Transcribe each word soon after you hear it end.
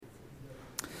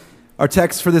Our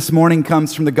text for this morning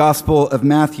comes from the Gospel of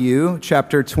Matthew,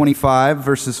 chapter 25,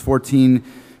 verses 14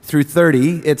 through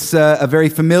 30. It's a very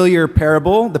familiar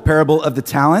parable, the parable of the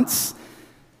talents.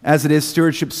 As it is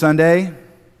Stewardship Sunday,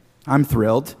 I'm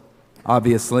thrilled,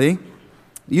 obviously.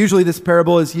 Usually this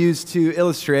parable is used to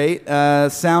illustrate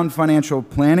sound financial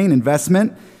planning,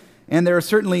 investment, and there are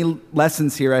certainly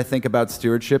lessons here, I think, about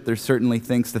stewardship. There's certainly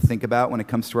things to think about when it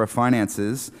comes to our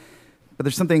finances. But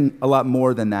there's something a lot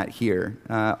more than that here.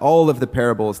 All of the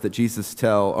parables that Jesus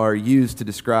tells are used to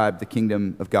describe the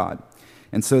kingdom of God.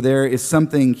 And so there is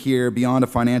something here beyond a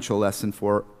financial lesson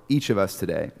for each of us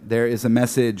today. There is a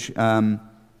message of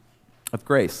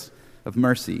grace, of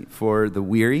mercy for the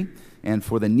weary and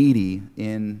for the needy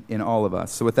in all of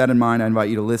us. So with that in mind, I invite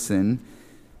you to listen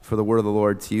for the word of the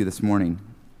Lord to you this morning.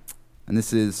 And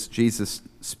this is Jesus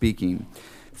speaking.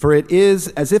 For it is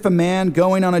as if a man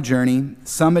going on a journey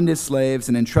summoned his slaves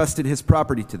and entrusted his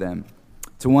property to them.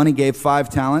 To one he gave 5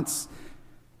 talents,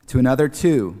 to another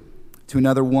 2, to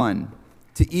another 1,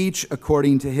 to each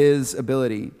according to his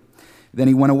ability. Then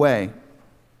he went away.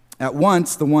 At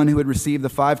once the one who had received the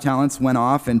 5 talents went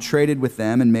off and traded with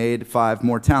them and made 5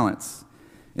 more talents.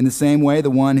 In the same way, the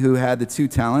one who had the 2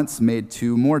 talents made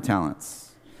 2 more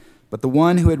talents. But the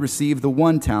one who had received the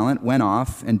 1 talent went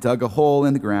off and dug a hole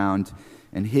in the ground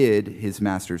and hid his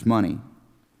master's money.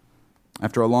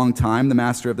 After a long time, the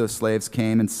master of those slaves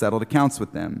came and settled accounts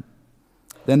with them.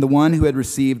 Then the one who had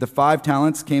received the 5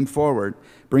 talents came forward,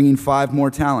 bringing 5 more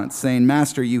talents, saying,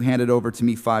 Master, you handed over to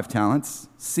me 5 talents.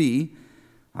 See,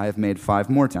 I have made 5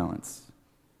 more talents.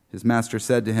 His master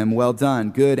said to him, Well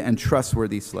done, good and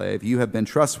trustworthy slave. You have been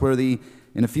trustworthy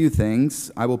in a few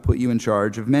things. I will put you in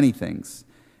charge of many things.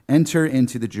 Enter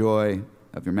into the joy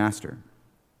of your master.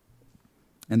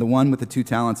 And the one with the 2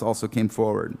 talents also came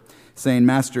forward, saying,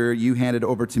 Master, you handed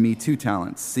over to me 2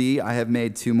 talents. See, I have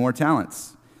made 2 more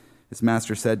talents. His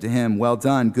master said to him, Well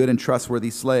done, good and trustworthy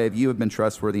slave. You have been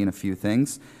trustworthy in a few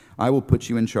things. I will put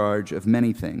you in charge of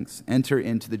many things. Enter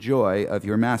into the joy of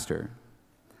your master.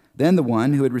 Then the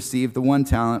one who had received the 1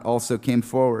 talent also came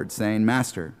forward, saying,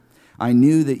 Master, I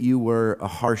knew that you were a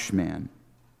harsh man,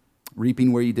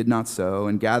 reaping where you did not sow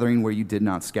and gathering where you did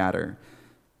not scatter.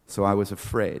 So I was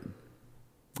afraid.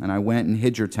 And I went and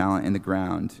hid your talent in the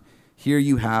ground. Here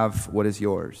you have what is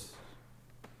yours.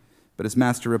 But his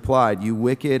master replied, You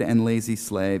wicked and lazy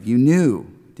slave, you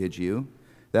knew, did you,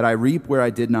 that I reap where I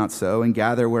did not sow and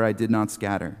gather where I did not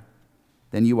scatter?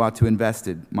 Then you ought to have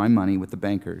invested my money with the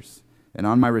bankers, and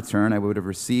on my return I would have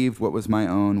received what was my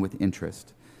own with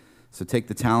interest. So take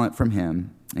the talent from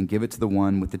him and give it to the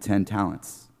one with the 10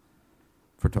 talents.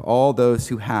 For to all those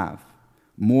who have,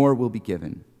 more will be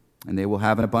given, and they will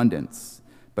have an abundance.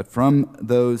 But from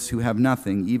those who have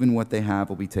nothing, even what they have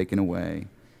will be taken away.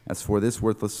 As for this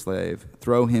worthless slave,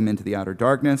 throw him into the outer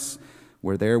darkness,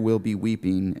 where there will be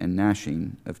weeping and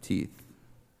gnashing of teeth.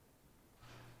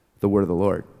 The word of the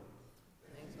Lord.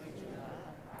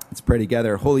 Let's pray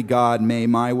together. Holy God, may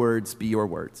my words be your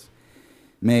words.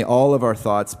 May all of our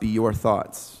thoughts be your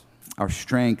thoughts, our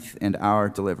strength and our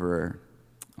deliverer.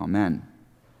 Amen.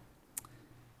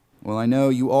 Well, I know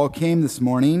you all came this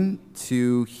morning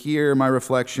to hear my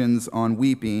reflections on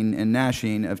weeping and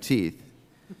gnashing of teeth.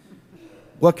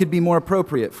 What could be more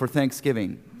appropriate for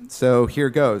Thanksgiving? So here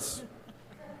goes.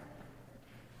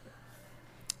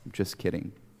 I'm just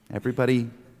kidding.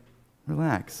 Everybody,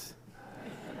 relax.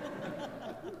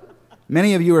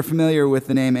 Many of you are familiar with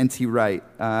the name N.T. Wright.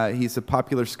 He's a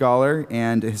popular scholar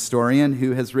and a historian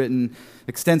who has written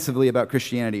extensively about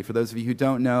Christianity. For those of you who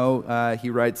don't know, he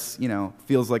writes,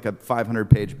 feels like a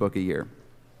 500-page book a year.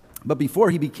 But before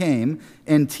he became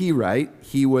N.T. Wright,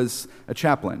 he was a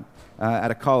chaplain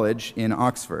at a college in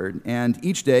Oxford. And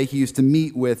each day he used to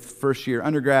meet with first-year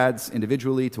undergrads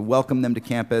individually to welcome them to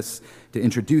campus, to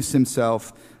introduce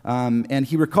himself. And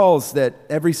he recalls that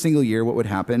every single year what would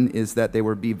happen is that they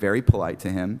would be very polite to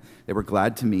him. They were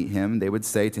glad to meet him. They would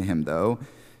say to him, though,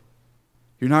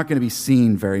 You're not going to be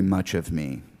seeing very much of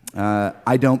me.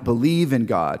 I don't believe in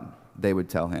God, they would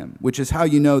tell him, which is how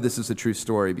you know this is a true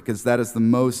story, because that is the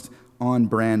most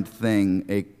on-brand thing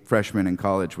a freshman in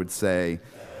college would say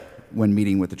when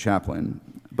meeting with the chaplain.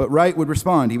 But Wright would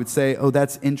respond. He would say, Oh,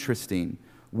 that's interesting.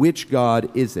 Which God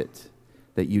is it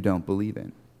that you don't believe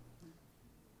in?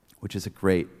 Which is a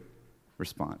great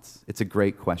response. It's a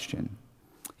great question.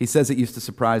 He says it used to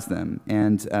surprise them,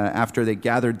 and after they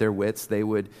gathered their wits, they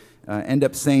would end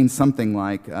up saying something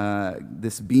like,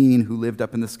 this being who lived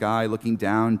up in the sky looking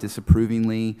down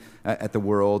disapprovingly at the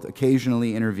world,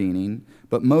 occasionally intervening,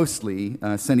 but mostly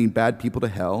sending bad people to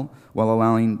hell while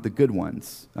allowing the good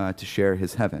ones to share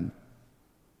his heaven.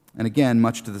 And again,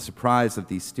 much to the surprise of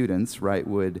these students, Wright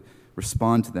would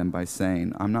respond to them by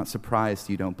saying, I'm not surprised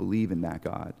you don't believe in that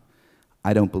God.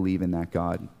 I don't believe in that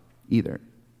God either.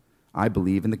 I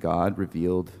believe in the God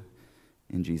revealed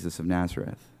in Jesus of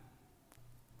Nazareth.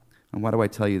 And why do I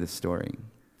tell you this story?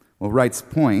 Well, Wright's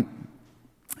point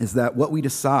is that what we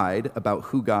decide about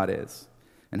who God is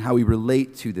and how we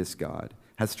relate to this God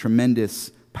has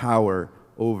tremendous power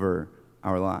over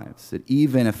our lives. It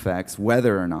even affects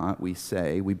whether or not we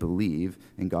say we believe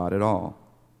in God at all.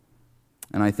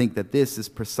 And I think that this is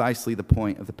precisely the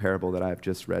point of the parable that I have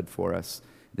just read for us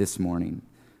this morning.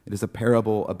 It is a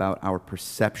parable about our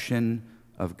perception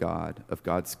of God, of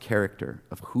God's character,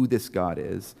 of who this God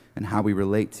is, and how we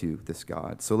relate to this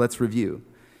God. So let's review.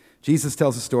 Jesus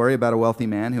tells a story about a wealthy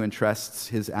man who entrusts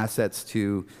his assets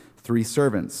to 3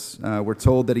 servants. We're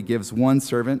told that he gives one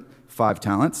servant 5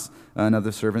 talents,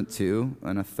 another servant 2,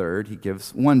 and a third he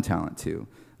gives 1 talent to.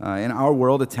 In our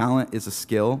world, a talent is a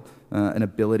skill, an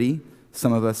ability.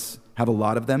 Some of us have a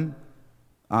lot of them.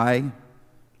 I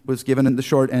was given the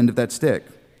short end of that stick.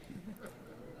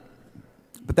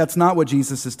 But that's not what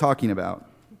Jesus is talking about.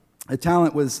 A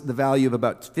talent was the value of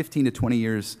about 15 to 20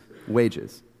 years'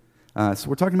 wages. So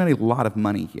we're talking about a lot of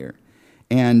money here.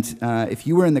 And if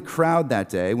you were in the crowd that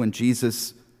day when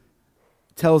Jesus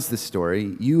tells this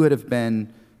story, you would have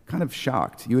been kind of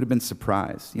shocked. You would have been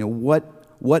surprised. You know,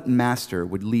 what master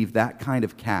would leave that kind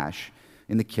of cash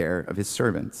in the care of his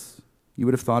servants? You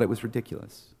would have thought it was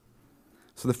ridiculous.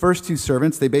 So the first 2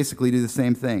 servants, they basically do the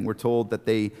same thing. We're told that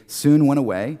they soon went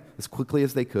away as quickly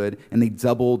as they could, and they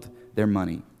doubled their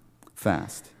money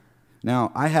fast.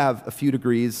 Now, I have a few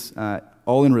degrees,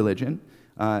 all in religion,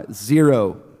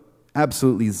 0,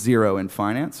 absolutely 0 in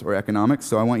finance or economics,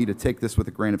 so I want you to take this with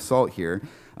a grain of salt here.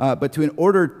 But in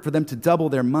order for them to double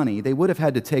their money, they would have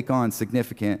had to take on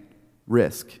significant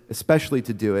risk, especially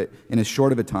to do it in as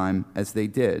short of a time as they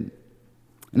did.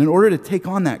 And in order to take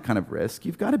on that kind of risk,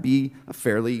 you've got to be a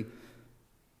fairly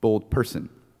bold person.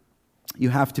 You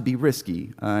have to be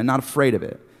risky, not afraid of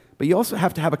it. But you also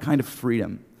have to have a kind of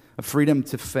freedom, a freedom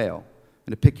to fail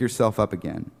and to pick yourself up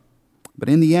again. But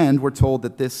in the end, we're told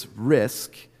that this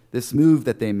risk, this move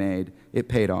that they made, it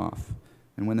paid off.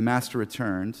 And when the master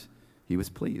returned, he was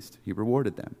pleased. He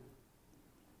rewarded them.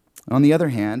 On the other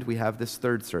hand, we have this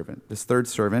third servant. This third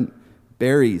servant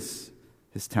buries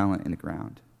his talent in the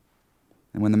ground.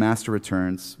 And when the master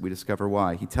returns, we discover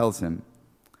why. He tells him,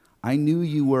 I knew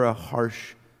you were a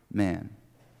harsh man,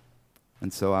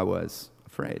 and so I was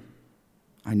afraid.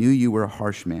 I knew you were a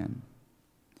harsh man.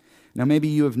 Now, maybe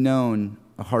you have known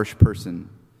a harsh person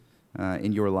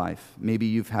in your life. Maybe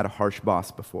you've had a harsh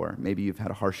boss before. Maybe you've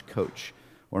had a harsh coach,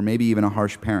 or maybe even a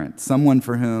harsh parent. Someone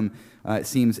for whom it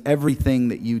seems everything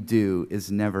that you do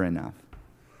is never enough.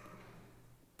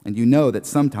 And you know that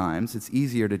sometimes it's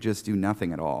easier to just do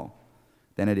nothing at all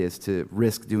than it is to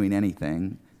risk doing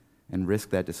anything and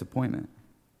risk that disappointment.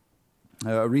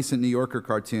 A recent New Yorker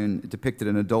cartoon depicted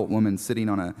an adult woman sitting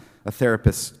on a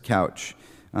therapist's couch,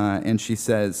 and she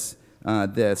says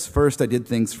this: first I did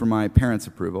things for my parents'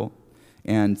 approval,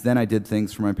 and then I did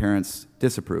things for my parents'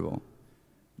 disapproval.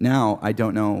 Now I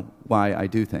don't know why I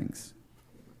do things.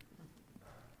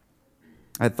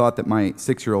 I had thought that my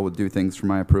 6-year-old would do things for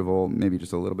my approval maybe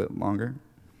just a little bit longer.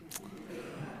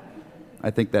 I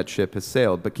think that ship has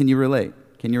sailed. But can you relate?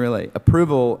 Can you relate?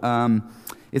 Approval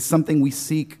is something we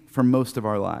seek for most of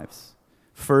our lives.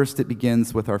 First, it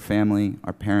begins with our family,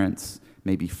 our parents,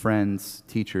 maybe friends,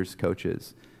 teachers,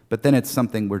 coaches. But then it's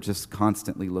something we're just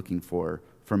constantly looking for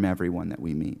from everyone that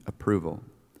we meet, approval.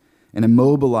 And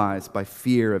immobilized by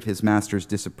fear of his master's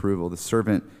disapproval, the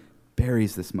servant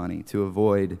buries this money to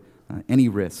avoid any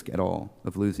risk at all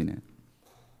of losing it.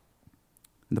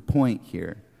 And the point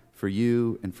here, for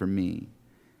you and for me,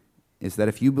 is that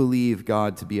if you believe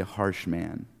God to be a harsh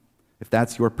man, if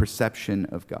that's your perception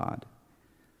of God,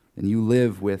 then you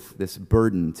live with this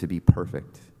burden to be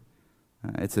perfect.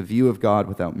 It's a view of God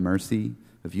without mercy,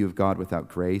 a view of God without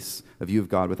grace, a view of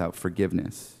God without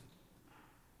forgiveness.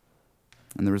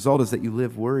 And the result is that you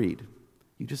live worried.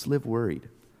 You just live worried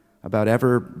about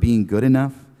ever being good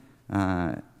enough.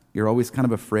 You're always kind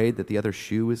of afraid that the other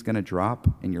shoe is going to drop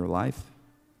in your life.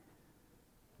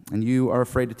 And you are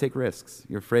afraid to take risks.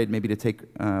 You're afraid maybe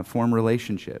to form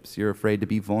relationships. You're afraid to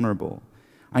be vulnerable.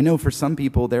 I know for some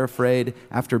people, they're afraid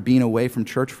after being away from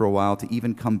church for a while to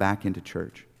even come back into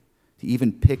church, to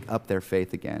even pick up their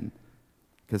faith again,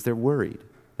 because they're worried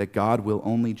that God will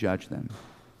only judge them,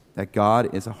 that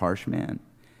God is a harsh man.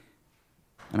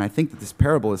 And I think that this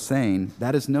parable is saying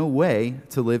that is no way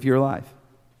to live your life.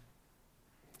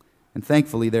 And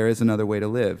thankfully, there is another way to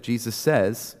live. Jesus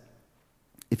says,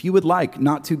 if you would like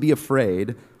not to be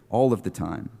afraid all of the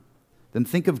time, then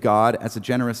think of God as a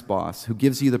generous boss who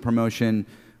gives you the promotion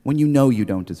when you know you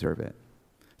don't deserve it.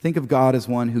 Think of God as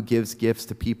one who gives gifts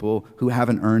to people who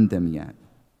haven't earned them yet.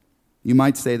 You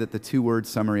might say that the two-word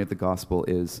summary of the gospel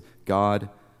is God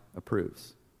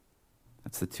approves.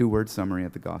 That's the two-word summary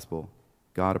of the gospel.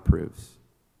 God approves.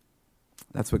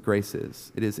 That's what grace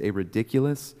is. It is a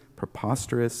ridiculous,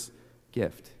 preposterous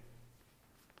gift.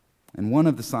 And one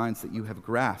of the signs that you have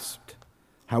grasped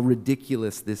how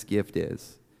ridiculous this gift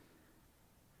is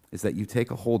that you take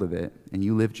a hold of it and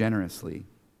you live generously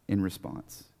in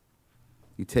response.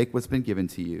 You take what's been given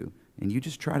to you and you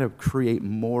just try to create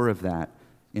more of that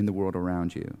in the world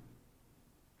around you.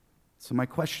 So my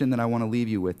question that I want to leave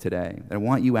you with today, that I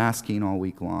want you asking all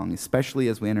week long, especially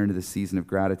as we enter into this season of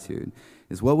gratitude,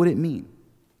 is what would it mean?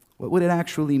 What would it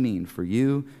actually mean for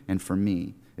you and for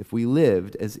me if we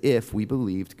lived as if we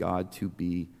believed God to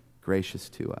be gracious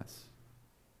to us?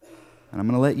 And I'm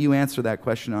going to let you answer that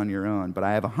question on your own, but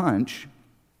I have a hunch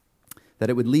that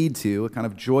it would lead to a kind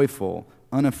of joyful,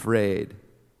 unafraid,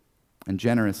 and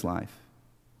generous life.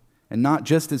 And not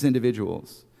just as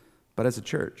individuals, but as a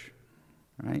church,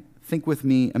 right? Think with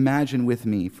me, imagine with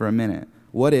me for a minute.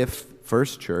 What if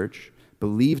First Church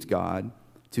believed God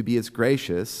to be as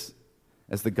gracious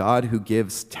as the God who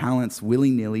gives talents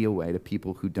willy-nilly away to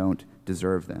people who don't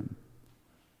deserve them?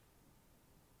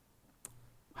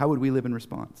 How would we live in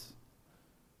response?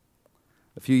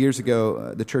 A few years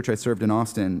ago, the church I served in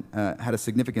Austin had a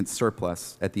significant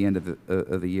surplus at the end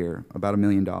of the year, about $1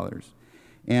 million.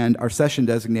 And our session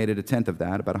designated a tenth of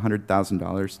that, about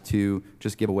 $100,000, to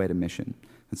just give away to mission.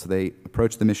 And so they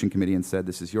approached the mission committee and said,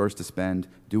 "This is yours to spend.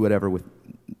 Do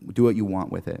what you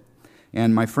want with it."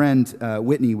 And my friend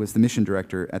Whitney was the mission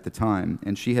director at the time,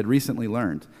 and she had recently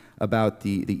learned about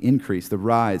the increase, the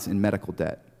rise in medical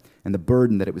debt, and the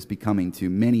burden that it was becoming to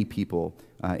many people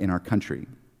in our country.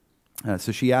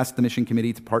 So she asked the mission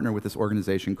committee to partner with this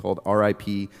organization called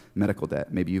RIP Medical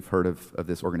Debt. Maybe you've heard of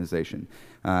this organization.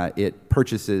 It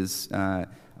purchases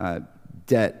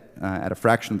debt at a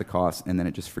fraction of the cost, and then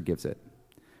it just forgives it.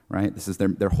 Right? This is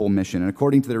their whole mission. And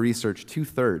according to their research,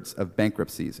 2/3 of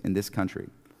bankruptcies in this country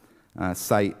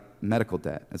cite medical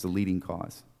debt as a leading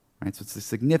cause. Right? So it's a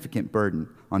significant burden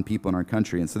on people in our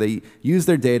country. And so they use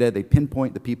their data, they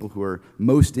pinpoint the people who are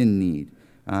most in need,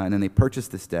 and then they purchase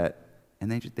this debt, and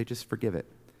they just forgive it.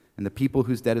 And the people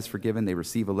whose debt is forgiven, they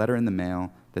receive a letter in the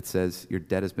mail that says, your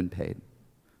debt has been paid.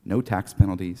 No tax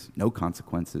penalties, no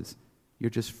consequences. You're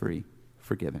just free,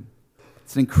 forgiven.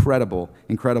 It's an incredible,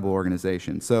 incredible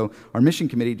organization. So our mission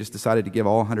committee just decided to give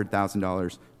all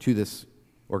 $100,000 to this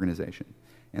organization.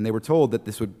 And they were told that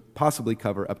this would possibly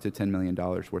cover up to $10 million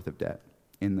worth of debt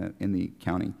in the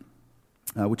county,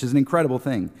 which is an incredible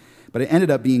thing. But it ended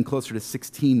up being closer to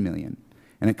 $16 million,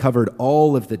 and it covered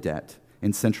all of the debt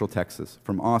in Central Texas,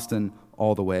 from Austin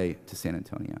all the way to San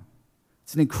Antonio.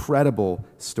 It's an incredible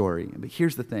story. But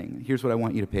here's the thing. Here's what I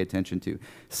want you to pay attention to.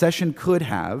 Session could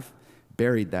have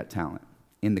buried that talent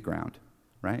in the ground,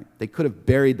 right? They could have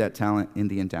buried that talent in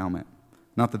the endowment.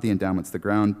 Not that the endowment's the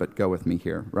ground, but go with me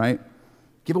here, right?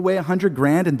 Give away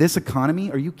 $100,000 in this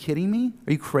economy? Are you kidding me?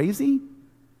 Are you crazy?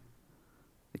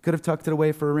 They could have tucked it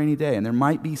away for a rainy day. And there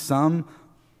might be some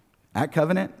at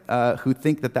Covenant who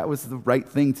think that was the right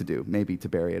thing to do, maybe to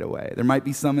bury it away. There might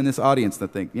be some in this audience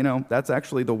that think, that's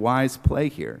actually the wise play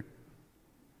here.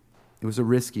 It was a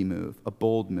risky move, a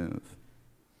bold move.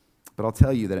 But I'll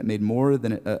tell you that it made more of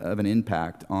an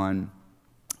impact on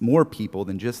more people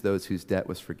than just those whose debt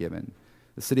was forgiven.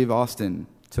 The city of Austin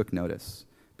took notice.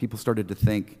 People started to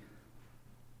think,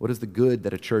 what is the good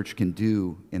that a church can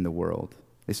do in the world?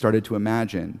 They started to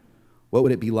imagine, what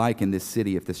would it be like in this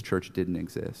city if this church didn't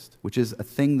exist? Which is a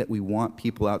thing that we want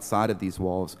people outside of these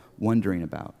walls wondering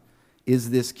about. Is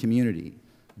this community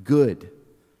good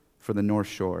for the North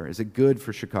Shore? Is it good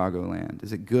for Chicagoland?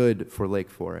 Is it good for Lake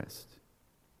Forest?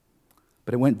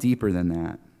 But it went deeper than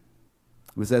that.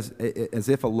 It was as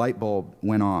if a light bulb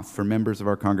went off for members of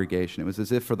our congregation. It was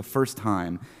as if for the first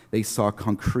time they saw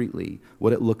concretely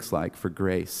what it looks like for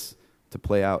grace to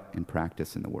play out in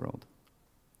practice in the world.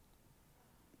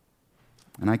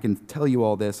 And I can tell you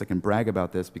all this, I can brag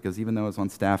about this, because even though I was on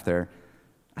staff there,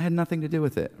 I had nothing to do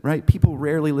with it, right? People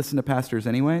rarely listen to pastors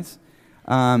anyways.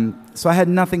 So I had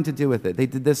nothing to do with it. They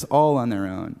did this all on their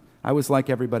own. I was like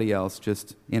everybody else,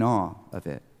 just in awe of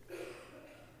it.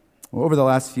 Well, over the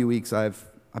last few weeks, I've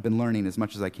been learning as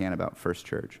much as I can about First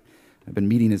Church. I've been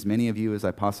meeting as many of you as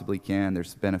I possibly can.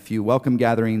 There's been a few welcome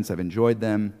gatherings. I've enjoyed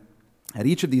them. At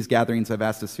each of these gatherings, I've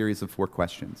asked a series of 4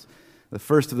 questions. The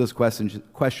first of those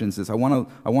questions is, I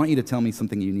want you to tell me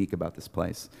something unique about this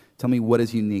place. Tell me what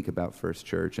is unique about First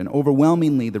Church. And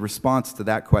overwhelmingly, the response to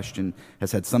that question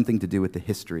has had something to do with the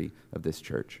history of this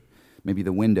church. Maybe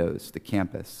the windows, the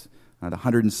campus, the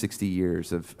 160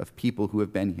 years of people who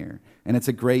have been here. And it's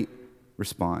a great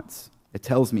response. It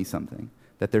tells me something,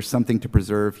 that there's something to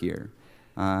preserve here.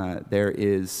 There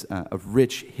is a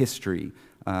rich history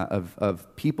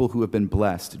of people who have been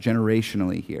blessed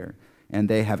generationally here. And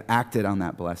they have acted on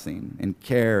that blessing in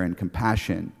care and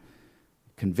compassion,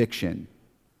 conviction.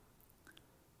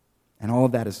 And all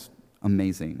of that is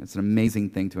amazing. It's an amazing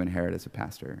thing to inherit as a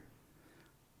pastor.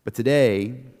 But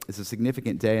today is a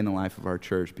significant day in the life of our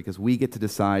church because we get to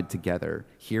decide together,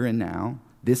 here and now,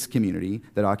 this community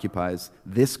that occupies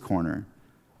this corner,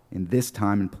 in this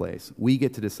time and place, we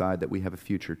get to decide that we have a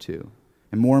future too.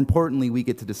 And more importantly, we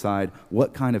get to decide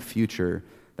what kind of future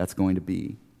that's going to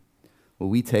be. Will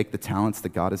we take the talents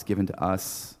that God has given to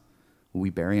us? Will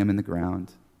we bury them in the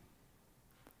ground?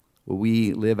 Will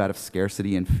we live out of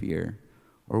scarcity and fear?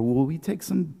 Or will we take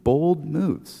some bold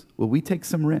moves? Will we take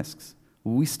some risks?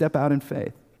 Will we step out in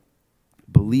faith?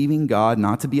 Believing God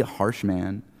not to be a harsh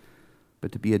man,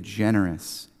 but to be a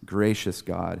generous, gracious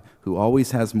God who always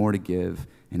has more to give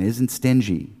and isn't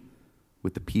stingy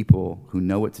with the people who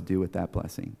know what to do with that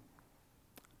blessing.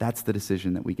 That's the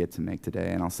decision that we get to make today.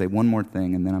 And I'll say one more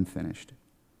thing, and then I'm finished.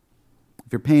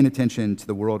 If you're paying attention to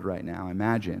the world right now,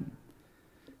 imagine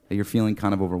that you're feeling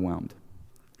kind of overwhelmed,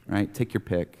 right? Take your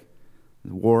pick.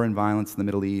 There's war and violence in the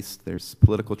Middle East. There's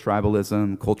political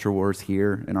tribalism, culture wars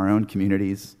here in our own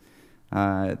communities.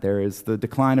 There is the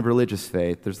decline of religious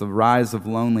faith. There's the rise of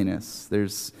loneliness.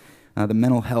 There's the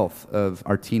mental health of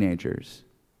our teenagers.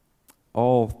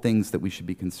 All things that we should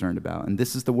be concerned about. And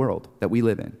this is the world that we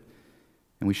live in.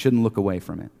 And we shouldn't look away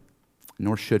from it,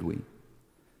 nor should we.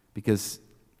 Because,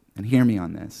 and hear me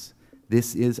on this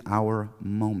is our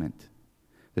moment.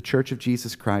 The Church of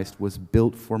Jesus Christ was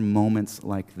built for moments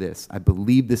like this. I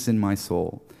believe this in my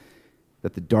soul,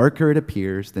 that the darker it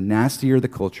appears, the nastier the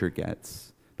culture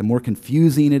gets, the more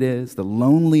confusing it is, the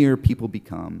lonelier people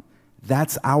become.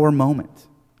 That's our moment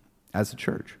as a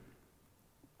church.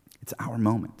 It's our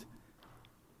moment.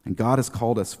 And God has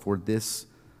called us for this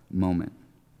moment.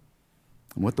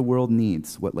 And what the world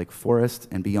needs, what Lake Forest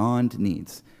and beyond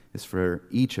needs, is for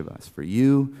each of us, for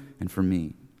you and for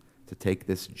me, to take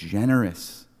this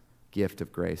generous gift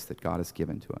of grace that God has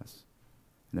given to us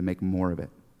and to make more of it,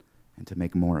 and to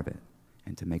make more of it,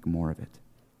 and to make more of it.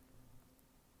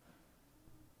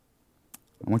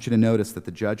 I want you to notice that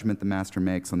the judgment the master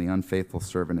makes on the unfaithful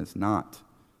servant is not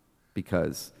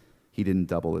because he didn't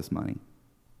double his money.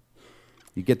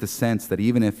 You get the sense that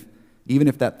even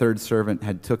if that third servant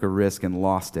had took a risk and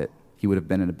lost it, he would have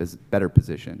been in a better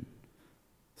position.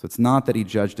 So it's not that he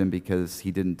judged him because he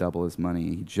didn't double his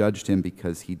money. He judged him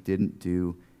because he didn't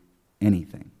do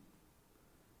anything.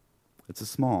 It's a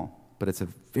small, but it's a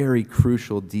very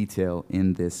crucial detail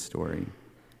in this story.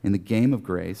 In the game of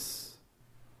grace,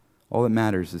 all that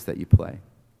matters is that you play.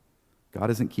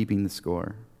 God isn't keeping the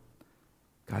score.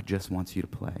 God just wants you to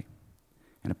play.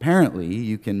 And apparently,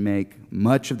 you can make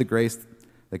much of the grace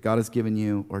that God has given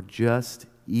you, or just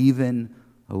even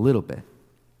a little bit.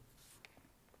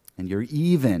 And you're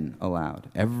even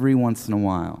allowed, every once in a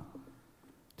while,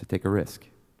 to take a risk.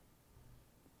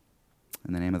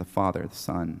 In the name of the Father, the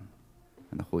Son,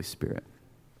 and the Holy Spirit.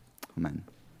 Amen.